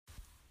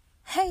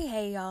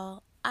Hey,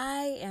 y'all.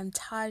 I am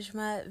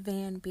Tajma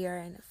Van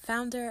Buren,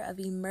 founder of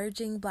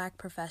Emerging Black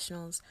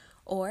Professionals,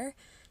 or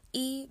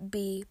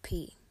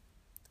EBP.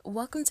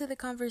 Welcome to the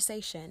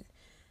conversation.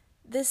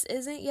 This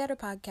isn't yet a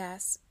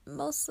podcast,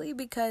 mostly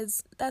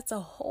because that's a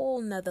whole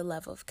nother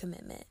level of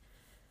commitment.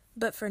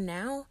 But for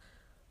now,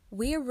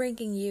 we are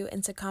bringing you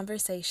into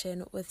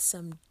conversation with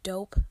some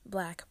dope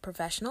Black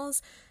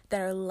professionals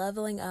that are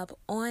leveling up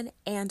on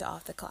and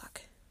off the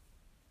clock.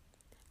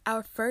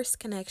 Our first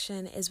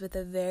connection is with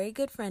a very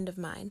good friend of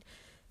mine.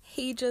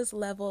 He just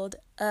leveled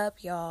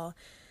up, y'all.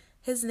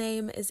 His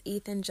name is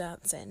Ethan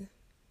Johnson.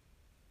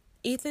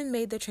 Ethan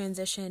made the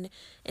transition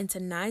into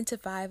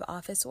 9-to-5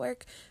 office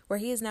work, where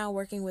he is now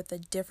working with a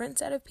different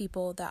set of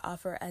people that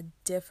offer a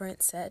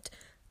different set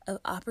of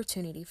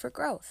opportunity for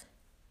growth.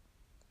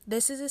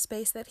 This is a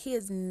space that he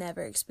has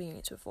never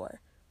experienced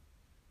before.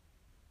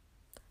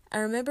 I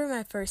remember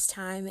my first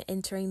time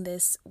entering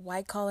this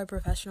white-collar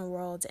professional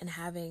world and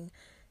having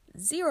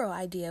zero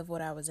idea of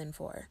what I was in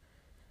for.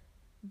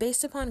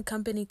 Based upon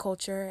company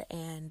culture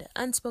and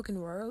unspoken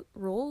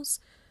rules,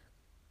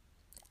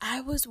 I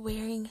was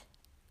wearing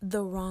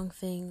the wrong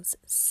things,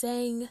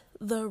 saying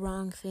the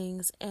wrong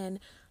things,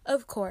 and,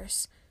 of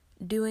course,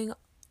 doing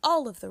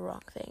all of the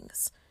wrong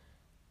things.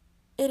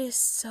 It is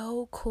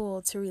so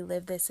cool to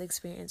relive this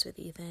experience with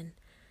Ethan.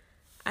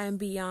 I am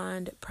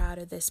beyond proud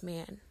of this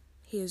man.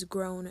 He has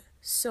grown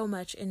so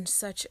much in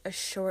such a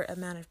short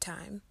amount of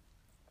time.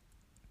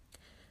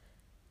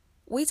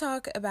 We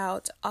talk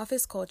about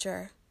office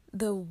culture,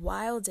 the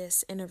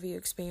wildest interview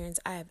experience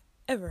I have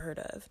ever heard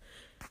of,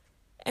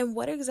 and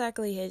what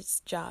exactly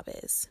his job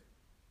is.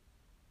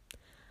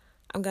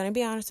 I'm going to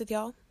be honest with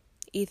y'all.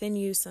 Ethan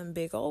used some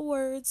big old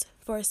words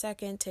for a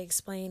second to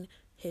explain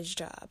his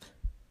job.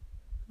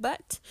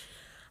 But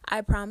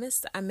I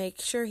promised I make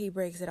sure he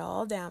breaks it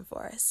all down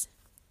for us.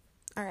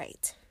 All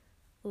right,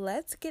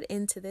 let's get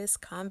into this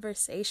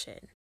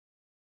conversation.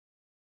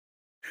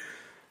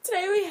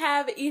 Today we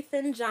have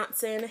Ethan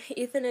Johnson.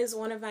 Ethan is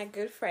one of my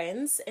good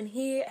friends, and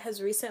he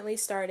has recently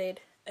started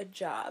a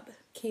job.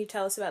 Can you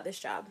tell us about this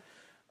job?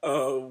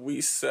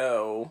 We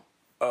sell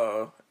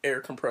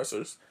air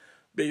compressors.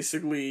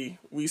 Basically,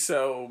 we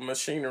sell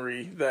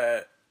machinery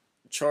that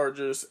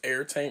charges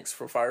air tanks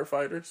for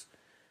firefighters,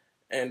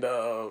 and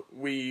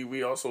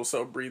we also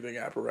sell breathing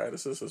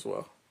apparatuses as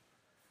well.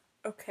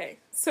 Okay,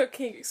 so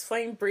can you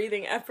explain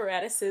breathing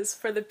apparatuses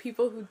for the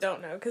people who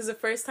don't know? Because the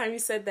first time you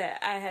said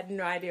that, I had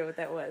no idea what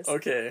that was.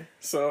 Okay,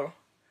 so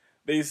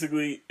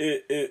basically,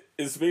 it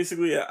is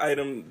basically an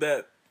item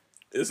that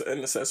is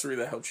an accessory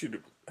that helps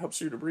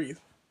you to breathe.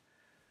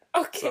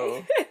 Okay.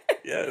 So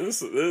yeah,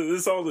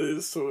 this all there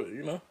is to it,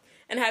 you know.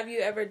 And have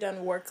you ever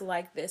done work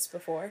like this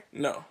before?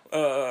 No,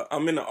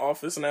 I'm in the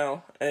office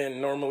now,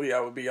 and normally I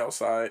would be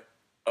outside,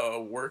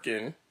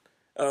 working.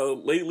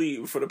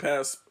 Lately, for the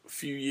past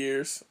few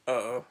years,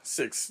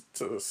 6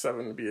 to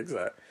 7 to be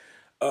exact,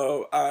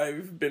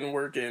 I've been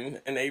working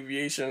in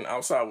aviation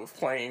outside with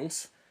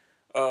planes,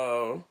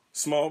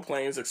 small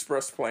planes,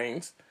 express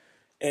planes,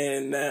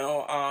 and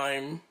now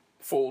I'm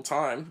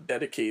full-time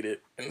dedicated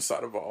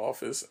inside of an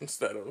office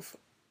instead of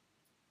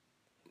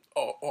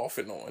off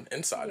and on,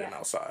 inside and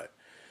outside.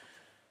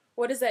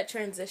 What is that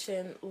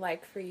transition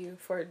like for you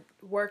for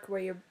work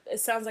where it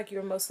sounds like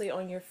you're mostly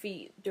on your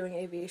feet doing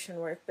aviation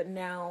work, but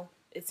now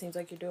it seems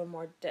like you're doing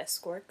more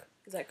desk work.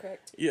 Is that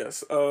correct?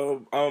 Yes.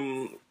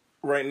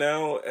 Right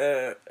now,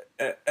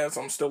 as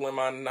I'm still in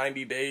my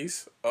 90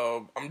 days,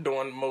 I'm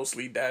doing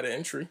mostly data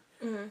entry.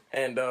 Mm-hmm.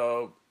 And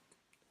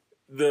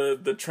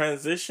the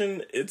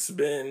transition, it's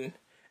been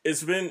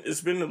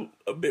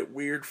a bit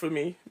weird for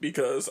me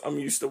because I'm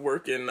used to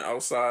working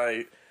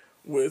outside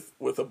with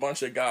a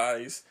bunch of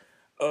guys.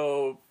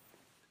 I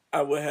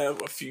would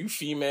have a few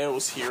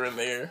females here and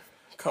there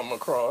come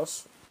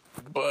across,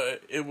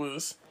 but it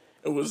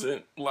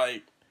wasn't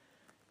like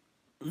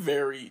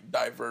very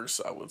diverse,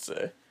 I would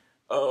say.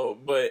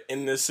 But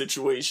in this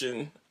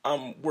situation,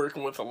 I'm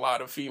working with a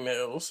lot of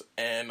females,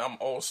 and I'm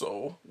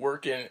also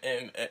working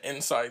in an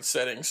inside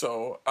setting,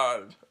 so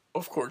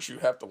of course you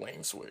have to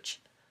lane switch.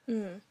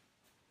 Mm-hmm.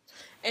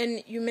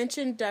 And you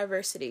mentioned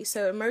diversity.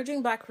 So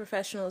Emerging Black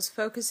Professionals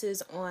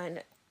focuses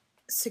on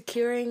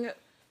securing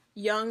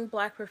young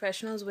Black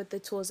professionals with the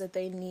tools that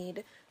they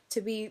need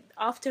to be.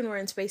 Often we're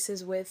in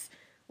spaces where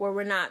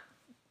we're not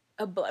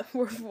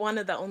we're one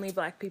of the only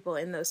Black people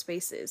in those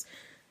spaces.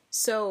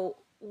 So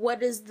what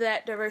does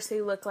that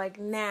diversity look like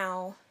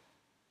now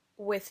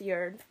with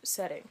your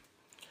setting?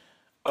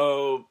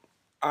 I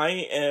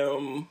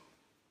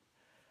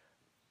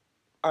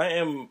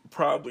am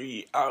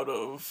probably out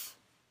of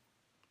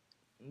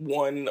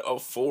 1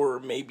 of 4,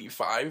 maybe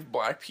 5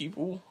 Black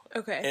people.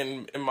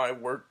 Okay. In my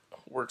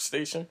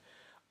workstation.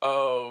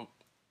 Out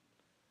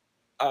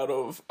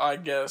of, I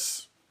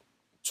guess,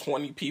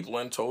 20 people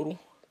in total.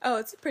 Oh,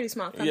 it's a pretty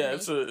small company. Yeah,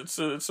 it's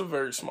a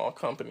very small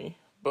company,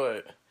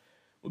 but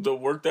the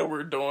work that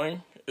we're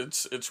doing,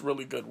 it's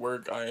really good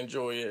work. I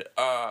enjoy it.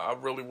 I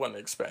really want to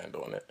expand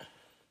on it.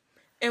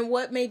 And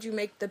what made you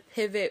make the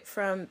pivot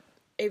from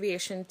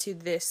aviation to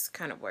this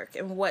kind of work,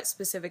 and what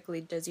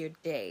specifically does your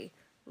day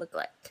look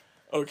like?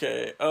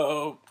 Okay.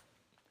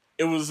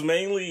 It was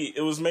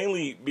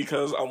mainly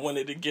because I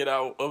wanted to get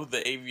out of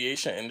the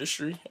aviation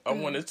industry. I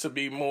wanted to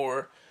be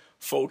more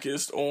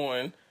focused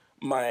on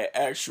my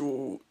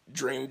actual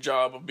dream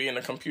job of being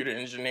a computer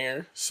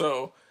engineer.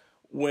 So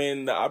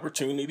when the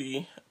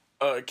opportunity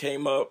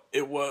came up,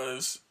 it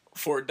was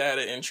for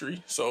data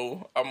entry.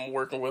 So I'm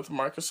working with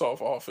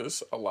Microsoft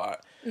Office a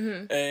lot,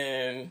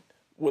 and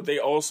what they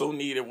also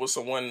needed was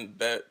someone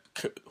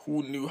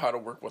who knew how to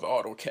work with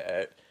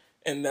AutoCAD,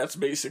 and that's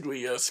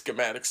basically a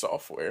schematic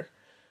software.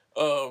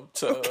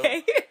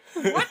 Okay,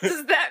 what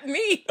does that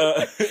mean?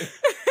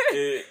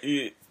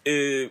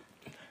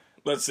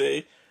 Let's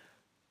say,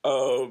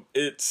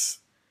 it's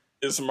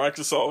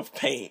Microsoft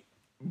Paint,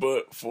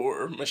 but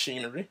for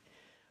machinery.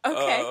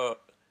 Okay.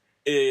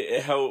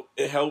 It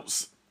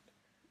helps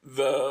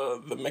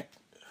the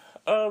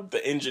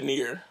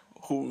engineer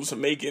who's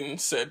making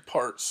said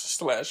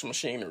parts /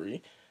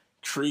 machinery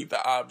create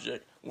the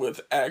object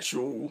with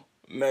actual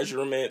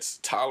measurements,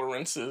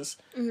 tolerances,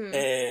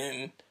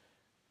 and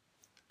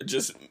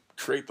just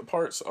create the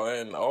parts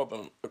and all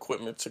the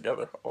equipment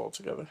all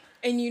together.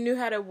 And you knew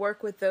how to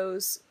work with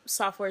those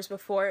softwares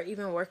before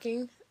even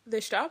working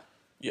this job?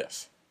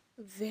 Yes.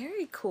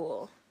 Very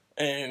cool.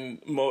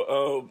 And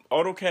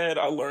AutoCAD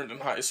I learned in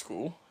high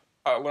school.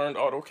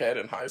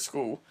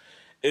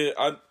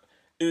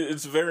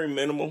 It's very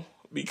minimal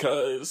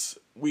because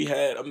we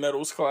had a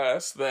metals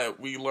class that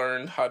we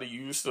learned how to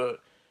use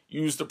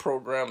the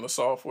program, the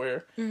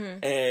software,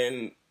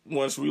 and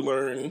once we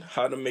learned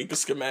how to make a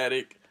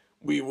schematic,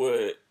 we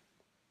would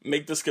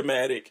make the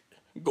schematic,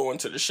 go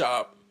into the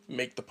shop,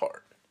 make the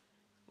part.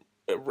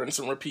 Rinse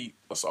and repeat.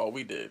 That's all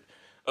we did.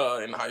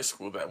 In high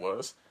school, that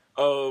was.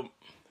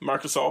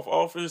 Microsoft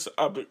Office,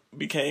 I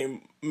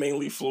became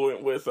mainly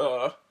fluent with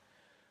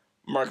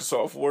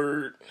Microsoft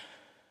Word,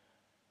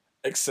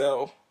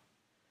 Excel.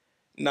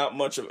 Not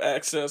much of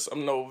Access.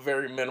 I'm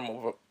very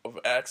minimal of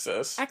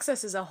Access.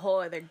 Access is a whole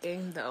other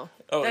game, though.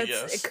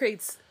 Yes. It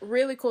creates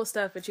really cool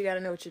stuff, but you got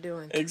to know what you're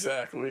doing.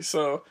 Exactly.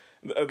 So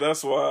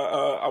that's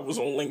why I was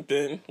on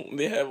LinkedIn.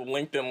 They have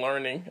LinkedIn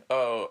Learning.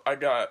 I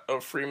got a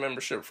free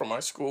membership from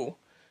my school,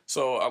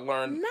 so I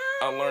learned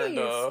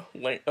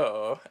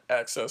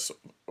Access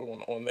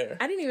on there.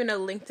 I didn't even know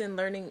LinkedIn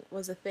Learning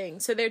was a thing.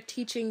 So they're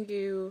teaching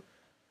you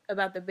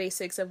about the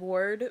basics of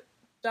Word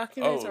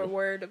documents or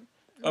Word.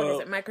 What is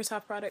it?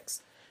 Microsoft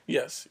products.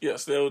 Yes.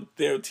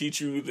 They'll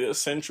teach you the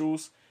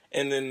essentials,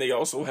 and then they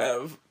also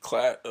have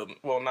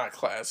not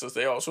classes.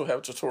 They also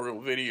have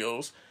tutorial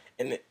videos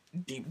and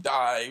deep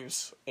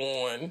dives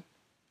on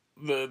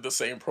the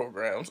same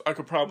programs. I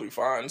could probably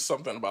find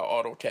something about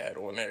AutoCAD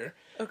on there.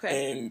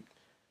 Okay. And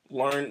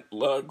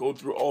go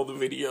through all the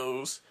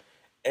videos,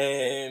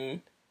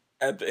 and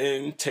at the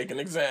end take an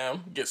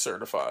exam, get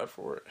certified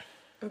for it.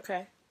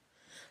 Okay.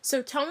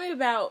 So tell me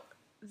about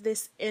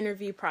this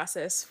interview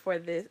process for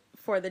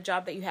the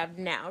job that you have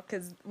now,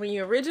 because when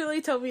you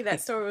originally told me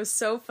that story was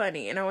so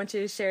funny, and I want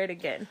you to share it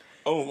again.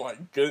 Oh my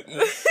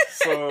goodness.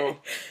 So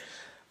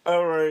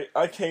all right,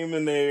 I came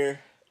in there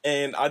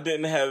and I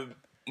didn't have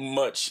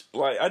much,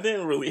 I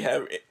didn't really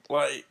have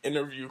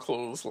interview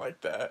clothes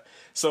like that,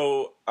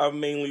 so I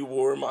mainly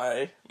wore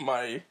my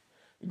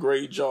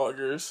gray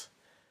joggers,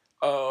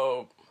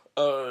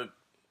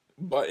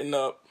 button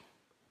up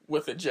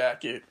with a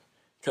jacket,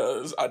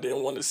 because I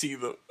didn't want them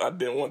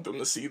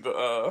to see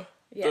the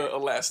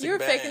elastic You were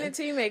band. faking it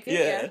till you make it.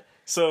 Yeah.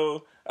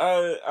 So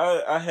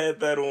I had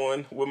that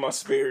on with my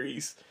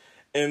Sperry's,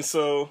 and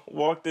so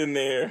walked in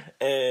there,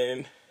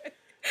 and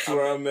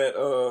where I met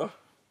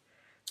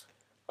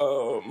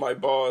my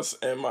boss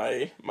and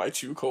my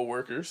two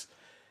coworkers,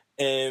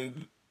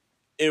 and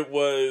it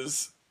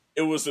was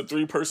a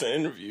 3-person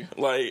interview.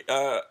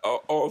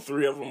 All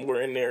 3 of them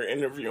were in there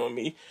interviewing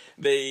me.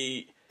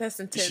 That's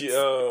intense.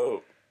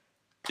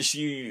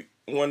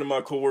 One of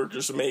my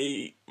coworkers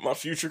my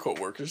future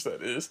coworkers,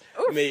 that is,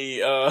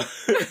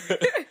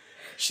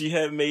 she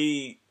had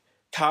made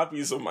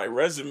copies of my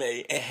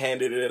resume and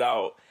handed it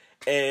out.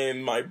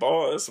 And my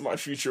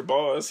future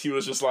boss, he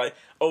was just like,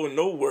 "Oh,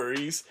 no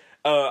worries.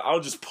 I'll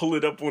just pull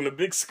it up on the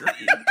big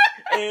screen."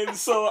 And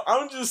so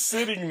I'm just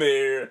sitting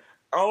there,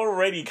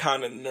 already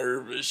kind of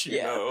nervous,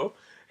 you know.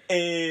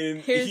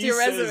 And here's your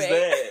resume. Says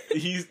that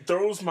he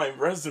throws my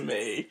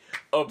resume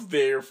up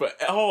there for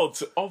all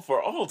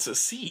to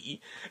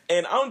see,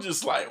 and I'm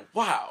just like,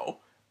 wow,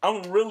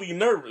 I'm really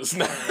nervous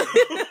now.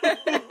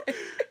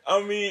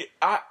 I mean,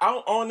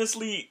 I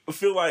honestly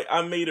feel like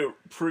I made a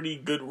pretty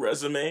good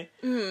resume,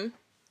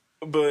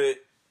 but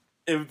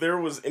if there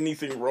was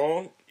anything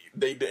wrong,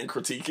 they didn't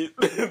critique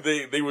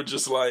it. They were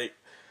just like,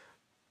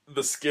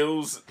 the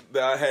skills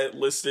that I had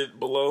listed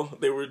below,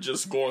 they were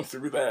just going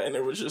through that, and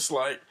it was just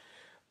like,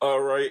 all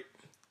right,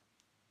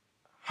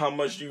 how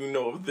much do you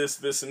know of this,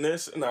 this, and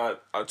this? And I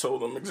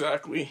told them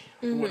exactly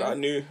what I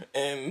knew,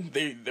 and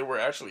they were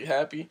actually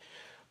happy.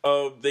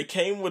 They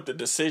came with the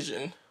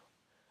decision,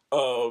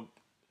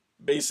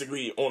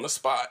 basically on the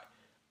spot.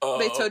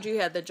 They told you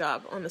had the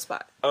job on the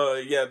spot.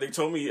 Yeah, they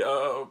told me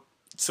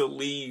to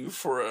leave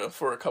for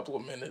a couple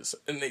of minutes,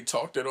 and they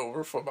talked it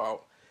over for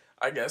about,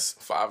 I guess,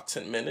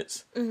 5-10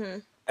 minutes. Mm-hmm.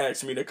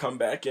 Asked me to come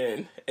back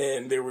in,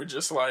 and they were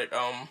just like,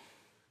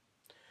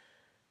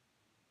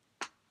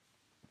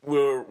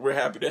 we're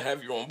happy to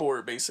have you on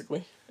board,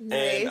 basically.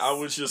 Nice. And I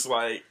was just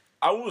like,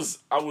 I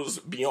was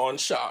beyond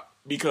shocked,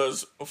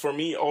 because for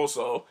me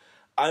also,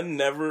 I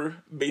never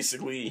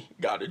basically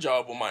got a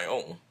job on my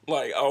own.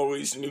 Like, I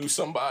always knew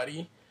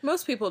somebody.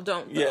 Most people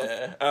don't, though.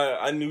 Yeah,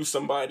 I knew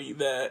somebody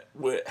that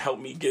would help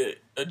me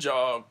get a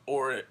job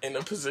or in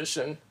a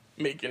position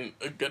making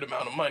a good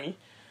amount of money.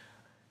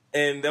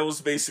 And that was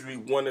basically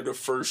one of the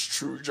first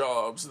true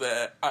jobs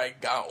that I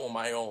got on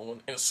my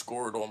own and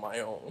scored on my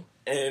own.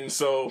 And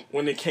so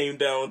when it came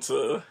down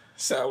to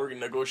salary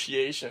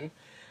negotiation,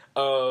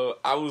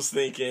 I was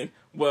thinking,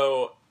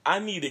 well, I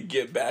need to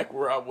get back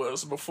where I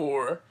was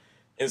before.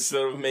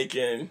 Instead of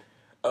making,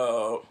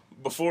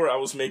 before I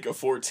was making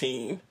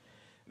 14,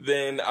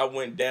 then I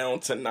went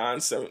down to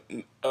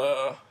 11.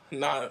 I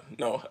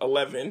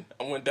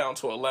went down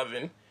to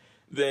 11.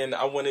 Then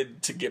I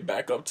wanted to get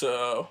back up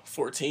to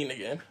 14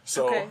 again.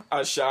 So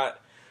I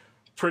shot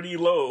pretty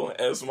low,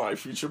 as my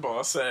future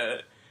boss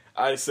said.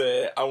 I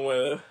said,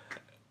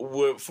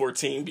 would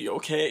 14 be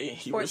okay?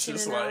 He was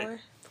just like,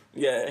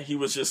 yeah, he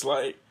was just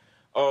like,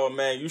 oh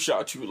man, you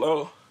shot too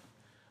low.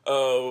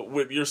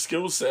 With your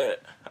skill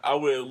set, I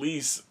would at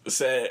least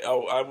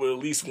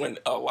went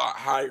a lot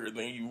higher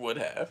than you would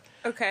have.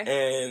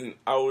 Okay. And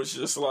I was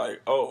just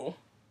like, oh,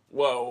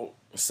 well,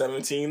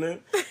 17 then?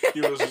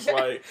 He was just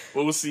like,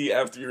 well, we'll see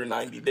after your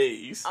 90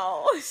 days.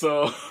 Oh.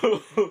 So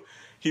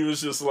he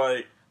was just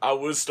like, I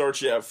would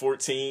start you at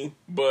 14,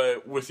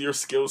 but with your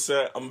skill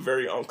set, I'm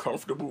very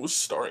uncomfortable with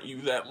starting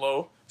you that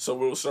low. So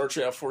we'll start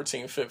you at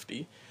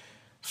 14.50.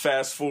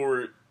 Fast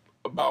forward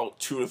about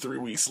 2 or 3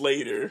 weeks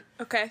later.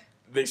 Okay.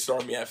 They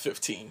start me at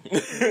 15.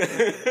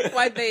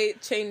 Why'd they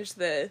change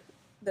the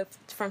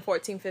from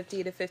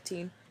 14.50 to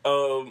 15?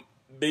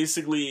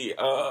 Basically,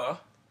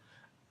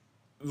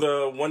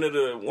 one of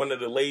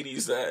the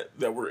ladies that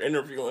were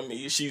interviewing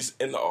me, she's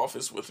in the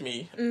office with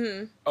me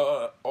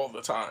all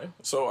the time.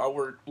 So I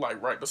work like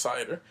right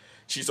beside her.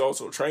 She's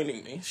also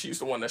training me. She's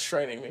the one that's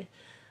training me.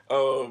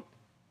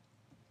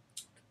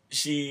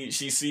 She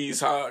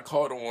sees how I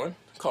caught on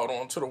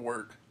to the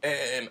work,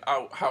 and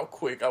how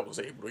quick I was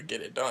able to get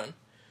it done.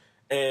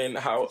 And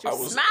how I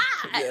was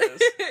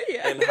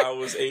and how I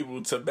was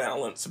able to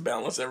balance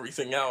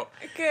everything out.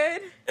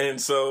 Good.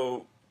 And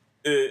so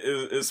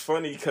it's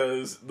funny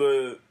because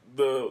the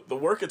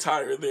work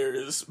attire there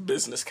is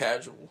business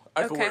casual.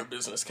 I could wear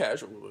business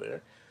casual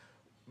there,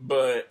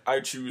 but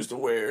I choose to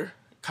wear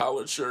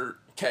collared shirt,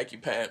 khaki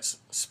pants,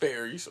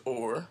 Sperry's,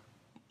 or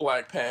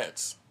black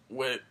pants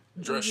with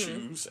dress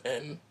shoes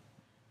and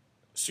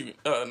suit,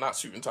 not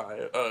suit and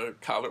tie,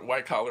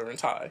 white collar and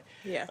tie.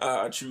 Yeah.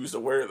 I choose to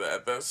wear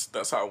that.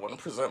 That's how I want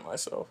to present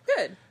myself.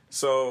 Good.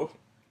 So,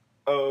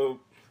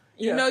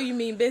 you know you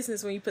mean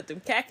business when you put them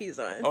khakis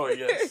on. Oh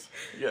yes,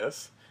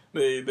 yes.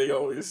 They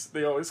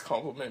always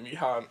compliment me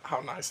how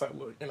nice I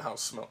look and how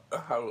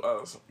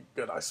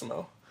good I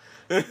smell.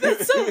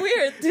 That's so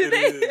weird. Do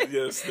they?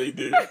 Yes, they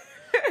do.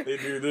 They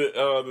do.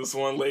 This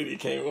one lady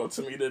came up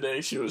to me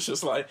today. She was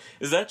just like,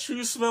 "Is that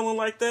you smelling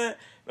like that?"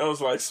 And I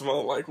was like,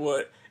 "Smell like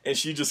what?" And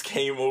she just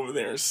came over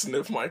there and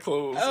sniffed my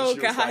clothes. Oh,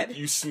 and she was like,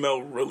 "You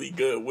smell really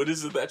good. What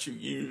is it that you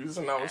use?"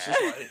 And I was just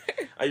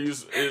like,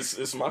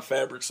 it's my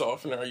fabric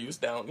softener. I use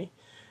Downy.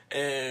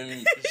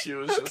 And she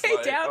was just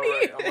like, Downy. All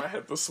right, I might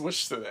have to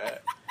switch to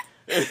that.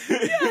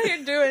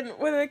 You're doing,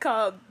 what do they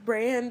call,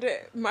 brand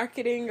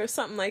marketing or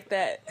something like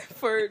that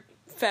for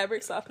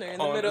fabric softener in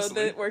the middle of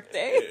the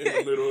workday.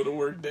 In the middle of the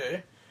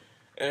workday.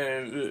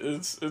 And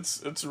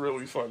it's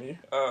really funny.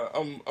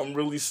 I'm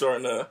really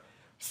starting to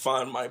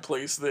find my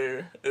place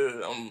there.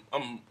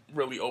 I'm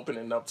really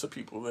opening up to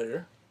people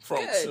there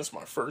since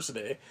my first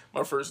day.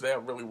 My first day, I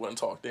really wouldn't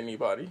talk to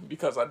anybody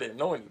because I didn't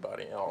know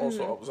anybody, and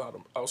also I was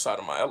outside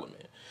of my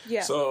element.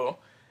 Yeah. So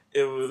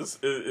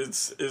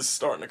it's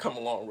starting to come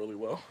along really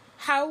well.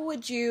 How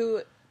would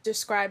you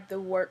describe the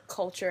work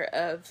culture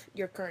of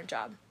your current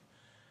job?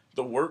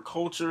 The work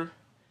culture,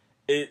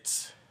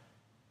 it's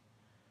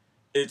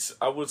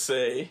I would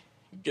say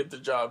get the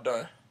job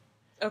done.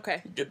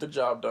 Okay. Get the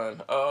job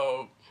done.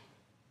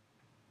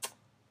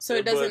 So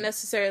it doesn't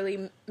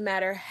necessarily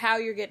matter how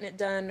you're getting it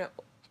done,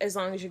 as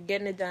long as you're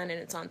getting it done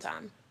and it's on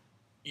time.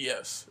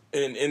 Yes,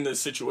 in the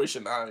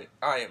situation I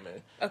am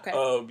in. Okay.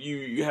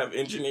 You have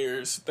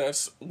engineers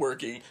that's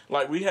working.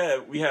 Like we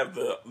have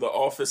the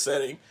office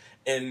setting,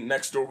 and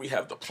next door we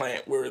have the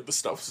plant where the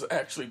stuff is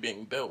actually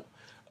being built.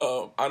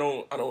 I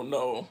don't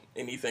know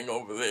anything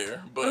over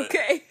there, but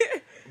okay.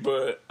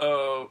 But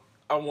I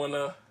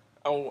wanna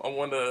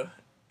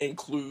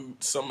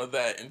include some of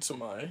that into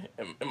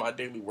my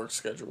daily work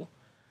schedule.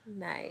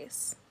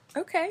 Nice.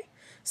 Okay.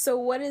 So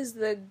what is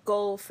the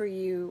goal for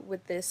you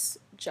with this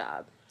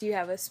job? Do you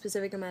have a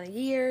specific amount of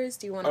years?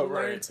 Do you want to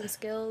learn some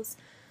skills?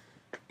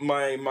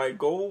 my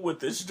goal with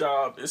this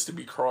job is to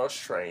be cross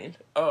trained.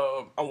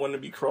 I want to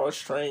be cross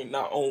trained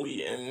not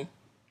only in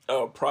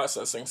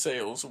processing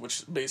sales,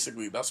 which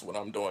basically that's what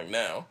I'm doing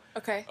now.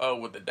 Okay.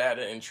 With the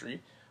data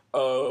entry.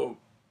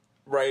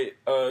 Right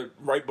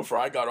before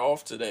I got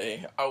off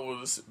today, I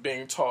was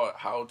being taught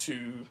how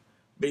to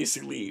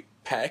basically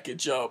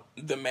package up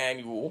the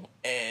manual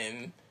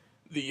and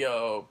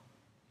the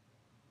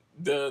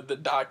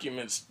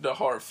documents, the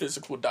hard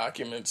physical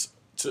documents,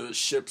 to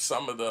ship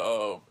some of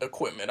the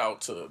equipment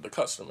out to the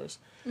customers.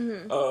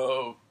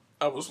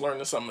 I was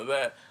learning some of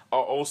that. I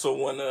also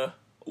want to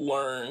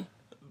learn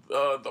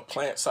the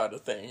plant side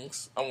of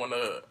things. I want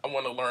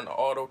to learn the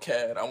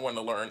AutoCAD. I want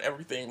to learn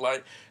everything.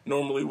 Like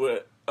normally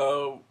with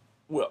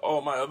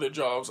all my other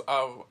jobs,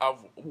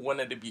 I've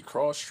wanted to be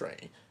cross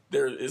trained.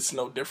 It's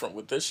no different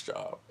with this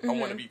job. I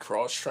want to be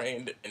cross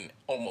trained in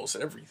almost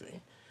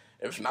everything,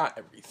 if not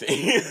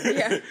everything.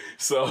 Yeah.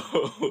 So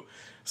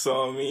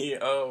I mean,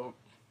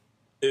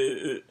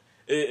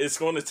 it's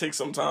going to take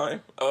some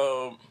time.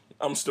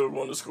 I'm still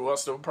going to school. I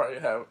still probably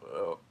have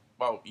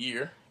about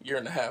year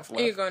and a half left.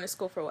 And you're going to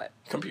school for what?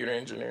 Computer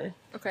engineering.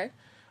 Okay.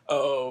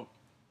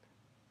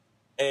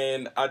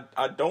 And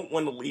I don't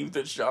want to leave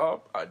this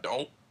job. I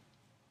don't,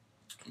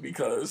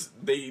 because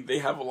they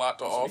have a lot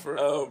to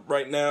offer.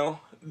 Right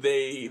now,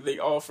 they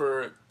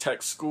offer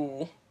tech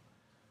school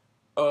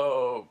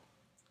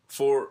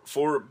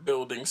for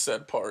building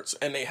said parts,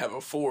 and they have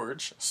a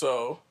forge,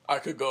 so I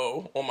could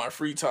go on my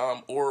free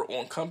time or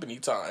on company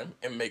time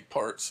and make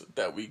parts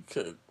that we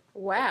could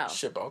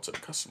ship out to the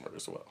customer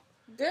as well.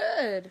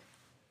 Good.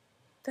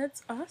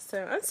 That's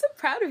awesome. I'm so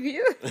proud of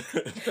you.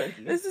 Thank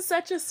you. This is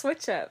such a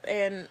switch up,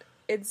 and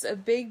it's a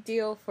big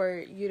deal for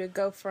you to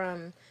go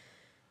from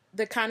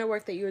the kind of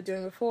work that you were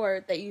doing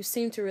before that you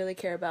seem to really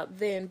care about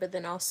then, but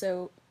then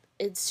also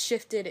it's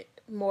shifted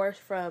more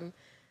from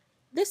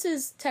this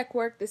is tech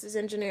work, this is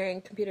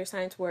engineering, computer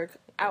science work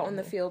out in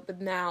the field,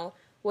 but now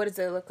what does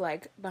it look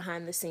like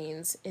behind the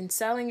scenes in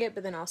selling it,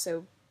 but then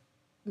also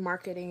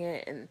marketing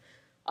it and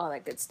all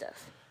that good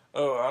stuff?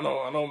 Oh, I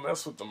don't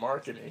mess with the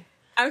marketing.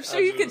 I'm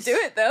sure you could do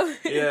it though.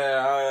 Yeah,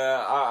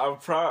 I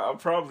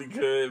probably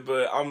could,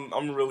 but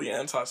I'm really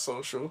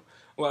antisocial.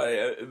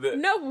 Like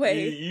no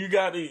way. You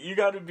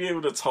gotta be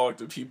able to talk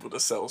to people to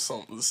sell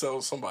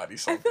somebody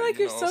something. I feel like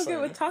you're so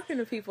good with talking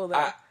to people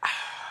though.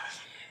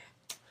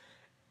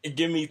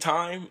 Give me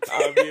time,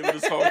 I'll be able to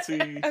talk to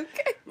you.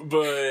 Okay.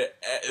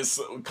 But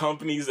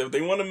companies, if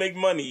they want to make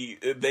money,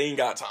 they ain't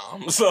got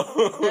time. So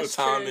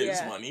time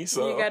is money.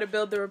 So you got to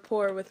build the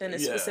rapport within a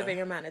specific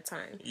amount of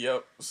time.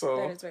 Yep. So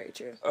that is very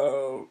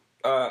true.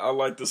 I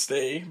like to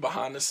stay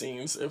behind the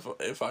scenes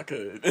if I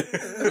could.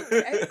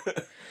 Okay.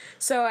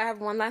 So I have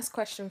one last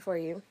question for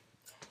you,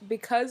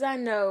 because I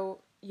know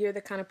you're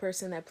the kind of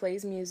person that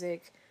plays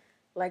music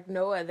like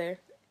no other,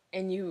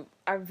 and you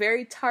are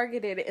very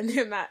targeted in the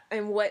amount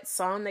and what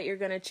song that you're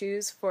going to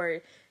choose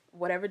for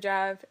whatever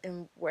job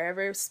and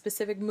wherever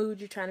specific mood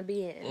you're trying to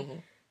be in. Mm-hmm.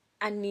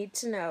 I need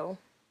to know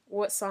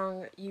what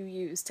song you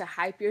use to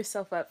hype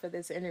yourself up for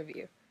this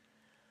interview.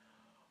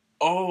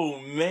 Oh,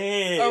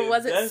 man. Or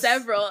was it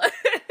several?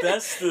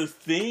 That's the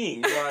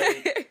thing.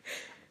 Like,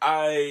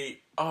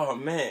 oh,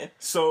 man.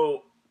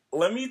 So,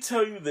 let me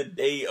tell you the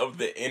day of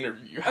the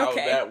interview, how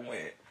that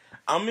went.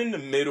 I'm in the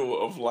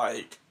middle of,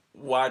 like,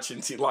 watching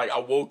TV. Like, I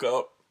woke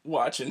up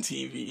watching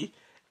TV,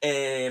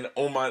 and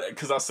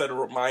because I set a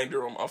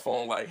reminder on my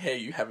phone, like, hey,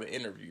 you have an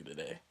interview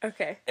today.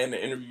 Okay. And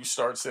the interview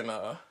starts in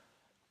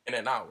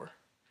an hour.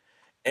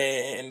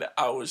 And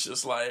I was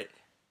just like,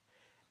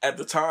 at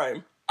the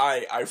time,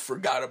 I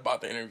forgot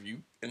about the interview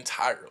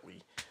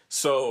entirely.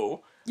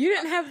 So you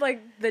didn't have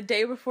like the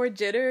day before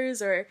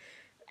jitters or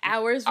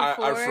hours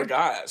before? I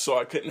forgot, so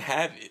I couldn't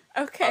have it.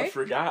 Okay. I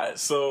forgot.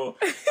 So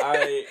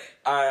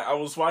I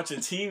was watching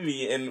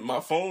TV and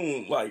my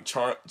phone like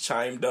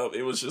chimed up.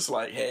 It was just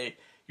like, hey,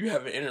 you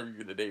have an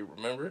interview today,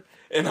 remember?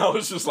 And I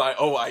was just like,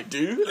 oh, I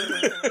do?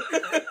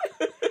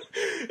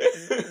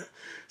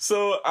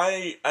 So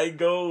I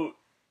go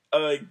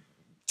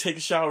take a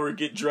shower,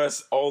 get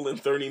dressed all in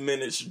 30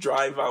 minutes,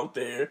 drive out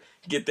there,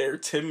 get there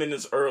 10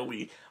 minutes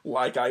early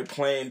like I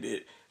planned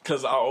it,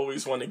 because I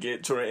always want to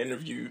get to an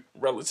interview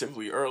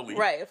relatively early.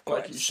 Right, of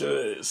course. Like you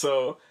should.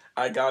 So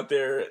I got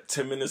there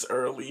 10 minutes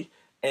early,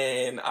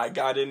 and I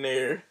got in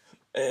there,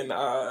 and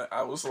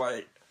I was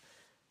like,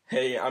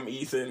 hey, I'm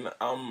Ethan.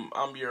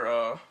 I'm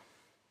your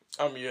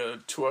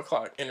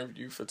 2:00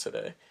 interview for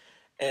today.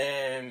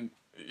 And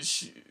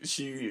she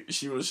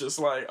was just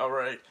like, all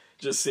right,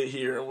 just sit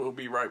here and we'll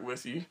be right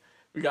with you.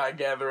 We gotta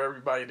gather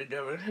everybody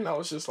together. And I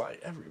was just like,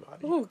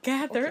 everybody? Ooh,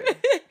 gather.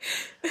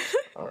 Okay.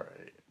 All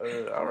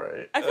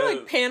right. I feel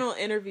like panel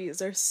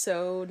interviews are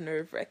so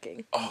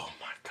nerve-wracking. Oh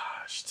my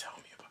gosh, tell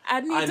me about I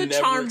it. need to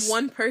charm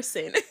one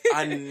person.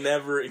 I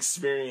never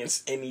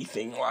experienced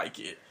anything like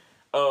it.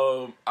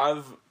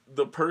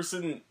 The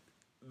person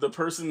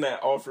that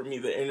offered me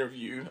the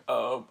interview,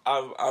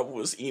 I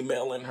was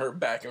emailing her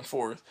back and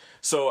forth.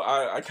 So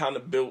I kind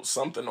of built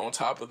something on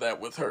top of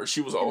that with her.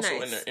 She was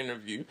also in the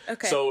interview.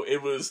 Okay. So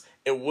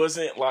it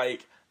wasn't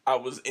like I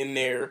was in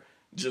there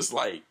just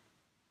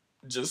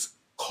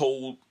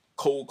cold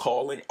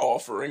calling,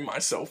 offering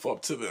myself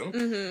up to them.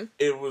 Mm-hmm.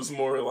 It was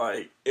more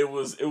like it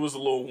was a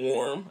little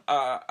warm.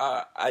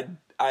 I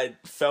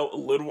felt a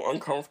little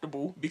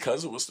uncomfortable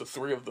because it was the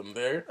three of them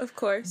there. Of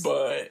course.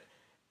 But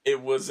it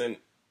wasn't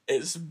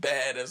as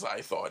bad as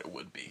I thought it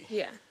would be.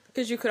 Yeah.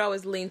 Because you could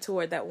always lean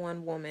toward that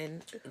one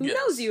woman who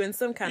knows you in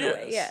some kind of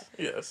way. Yeah.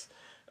 Yes.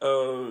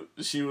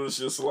 She was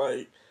just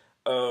like,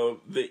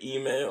 the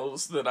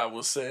emails that I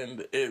would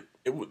send,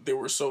 they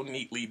were so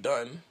neatly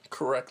done,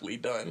 correctly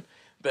done,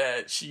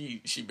 that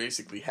she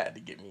basically had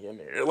to get me in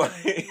there.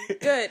 Like,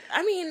 good.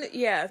 I mean,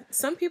 yeah,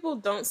 some people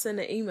don't send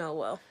an email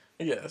well.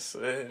 Yes,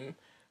 and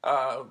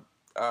I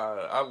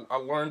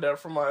learned that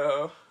from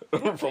my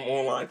from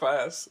online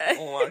classes.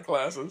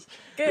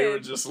 Good. They were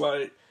just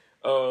like,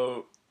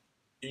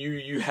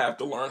 you have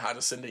to learn how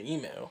to send an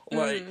email. Mm-hmm.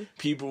 Like,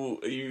 people,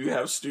 you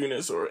have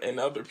students and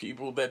other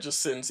people that just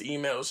sends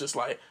emails just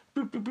like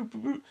boop, boop, boop,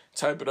 boop, boop,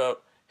 type it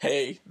up.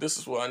 Hey, this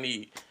is what I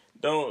need.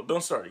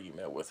 Don't start an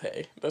email with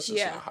hey. That's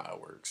just not how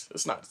it works.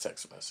 It's not a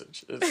text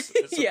message. It's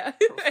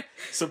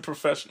it's a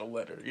professional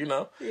letter, you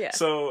know? Yeah.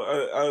 So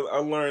I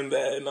learned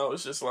that, and I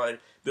was just like,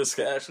 this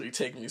could actually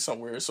take me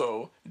somewhere.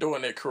 So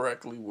doing it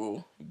correctly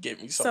will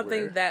get me somewhere.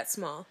 Something that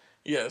small.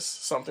 Yes,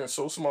 something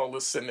so small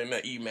as sending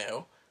an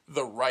email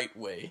the right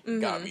way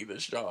got me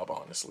this job,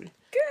 honestly.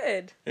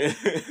 Good.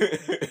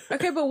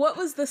 Okay, but what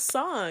was the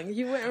song?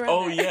 You went around.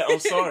 Oh, yeah, I'm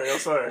sorry.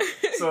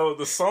 So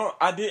the song,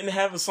 I didn't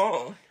have a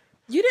song.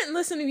 You didn't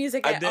listen to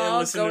music at all. I didn't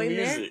listen to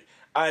music.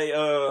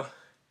 There?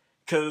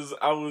 Cause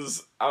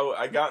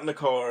I got in the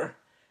car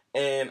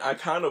and I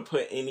kind of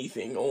put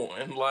anything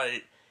on.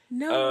 Like,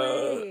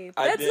 no way.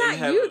 That's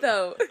not you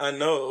though. I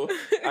know.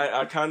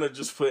 I kind of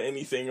just put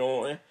anything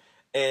on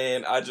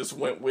and I just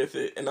went with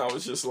it, and I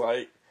was just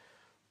like,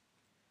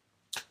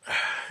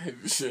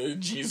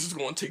 Jesus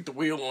gonna take the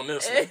wheel on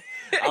this one.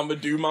 I'm gonna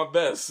do my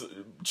best,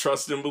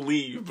 trust and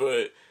believe,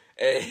 but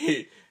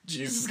hey,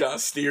 Jesus gotta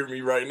steer me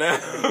right now.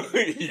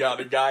 He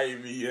gotta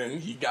guide me, and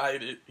he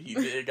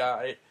did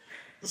guide.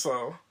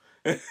 So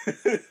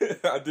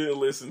I didn't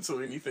listen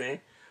to anything.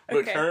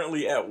 But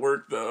currently at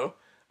work though,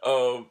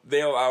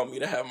 they allow me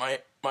to have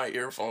my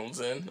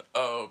earphones in.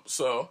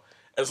 So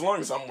as long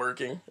as I'm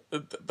working,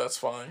 that's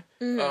fine.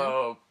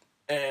 Mm-hmm.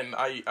 And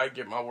I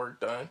get my work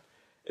done.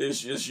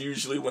 It's just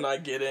usually when I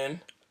get in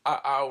an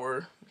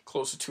hour,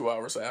 close to 2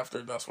 hours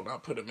after, that's when I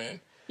put them in.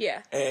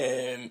 Yeah.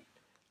 And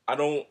I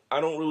don't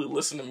really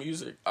listen to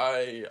music.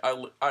 I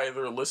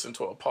either listen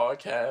to a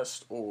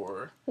podcast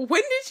or...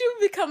 When did you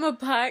become a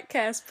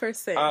podcast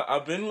person?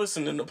 I've been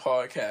listening to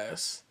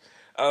podcasts.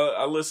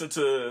 I listen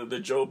to the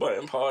Joe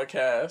Budden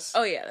podcast.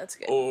 Oh yeah, that's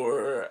good.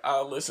 Or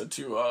I listen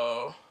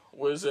to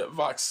what is it,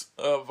 Vox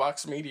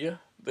Media.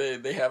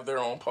 They have their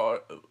own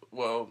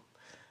well,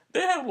 they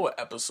have little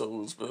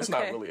episodes, but it's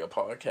not really a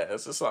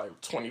podcast. It's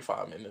like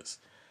 25 minutes.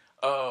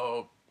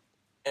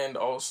 And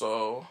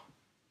also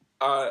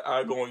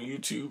I go on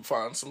YouTube,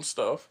 find some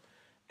stuff,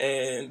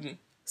 and...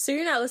 So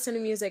you're not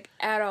listening to music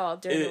at all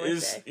during the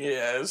workday?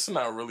 Yeah, it's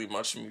not really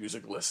much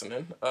music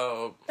listening.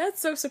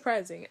 That's so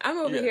surprising. I'm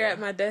over here at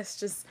my desk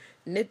just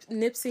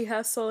Nipsey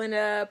Hussling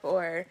up,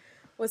 or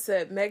what's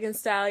it, Megan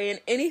Stallion,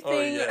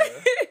 anything. Oh,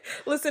 yeah.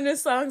 Listen to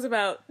songs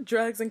about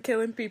drugs and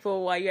killing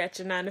people while you're at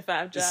your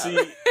 9-to-5 job.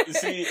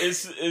 See,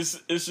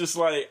 it's just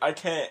like I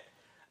can't.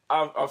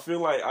 I feel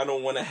like I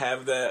don't want to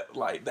have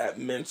that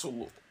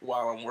mental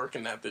while I'm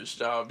working at this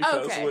job,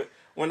 because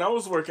when I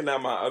was working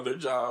at my other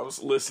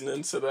jobs,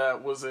 listening to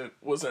that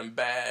wasn't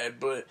bad,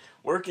 but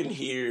working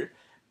here,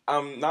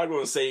 I'm not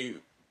going to say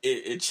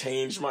it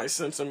changed my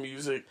sense of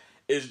music.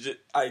 It's just,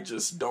 I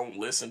just don't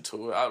listen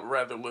to it. I'd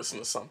rather listen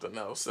to something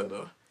else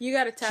you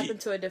got to tap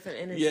into a different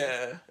energy.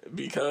 Yeah,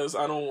 because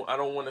I don't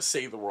want to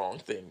say the wrong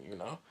thing, you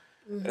know.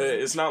 Mm-hmm.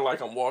 It's not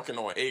like I'm walking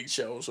on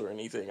eggshells or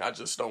anything. I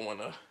just don't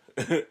want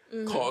to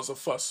cause a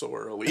fuss so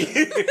early.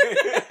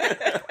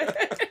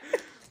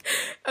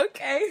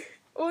 Okay.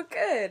 Well,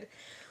 good.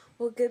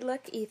 Well, good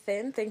luck,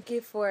 Ethan. Thank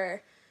you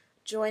for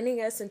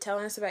joining us and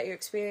telling us about your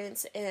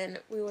experience, and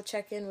we will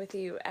check in with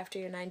you after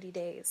your 90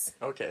 days.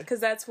 Okay. Because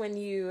that's when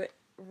you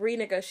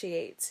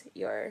renegotiate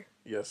your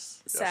your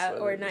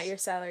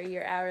salary,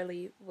 your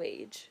hourly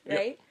wage,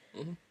 right?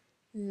 Yep.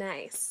 Mm-hmm.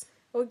 Nice.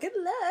 Well, good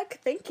luck.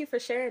 Thank you for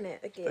sharing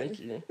it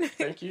again.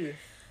 Thank you.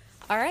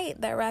 All right,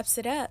 that wraps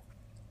it up.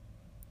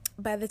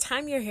 By the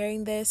time you're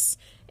hearing this,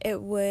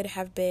 it would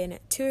have been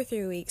 2 or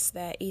 3 weeks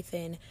that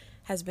Ethan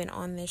has been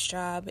on this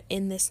job,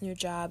 in this new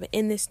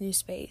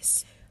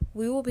space.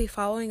 We will be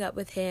following up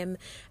with him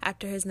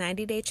after his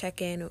 90-day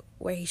check-in,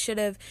 where he should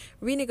have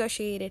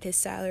renegotiated his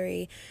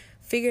salary,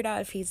 figured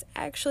out if he's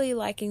actually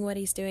liking what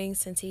he's doing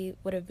since he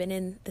would have been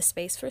in the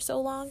space for so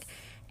long,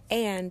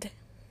 and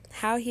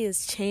how he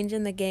is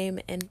changing the game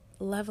and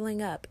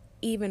leveling up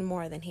even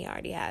more than he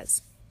already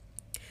has.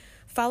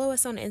 Follow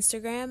us on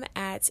Instagram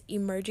at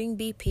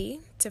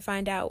EmergingBP to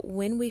find out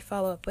when we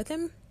follow up with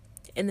him.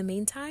 In the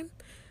meantime,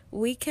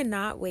 we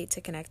cannot wait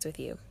to connect with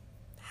you.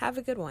 Have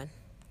a good one.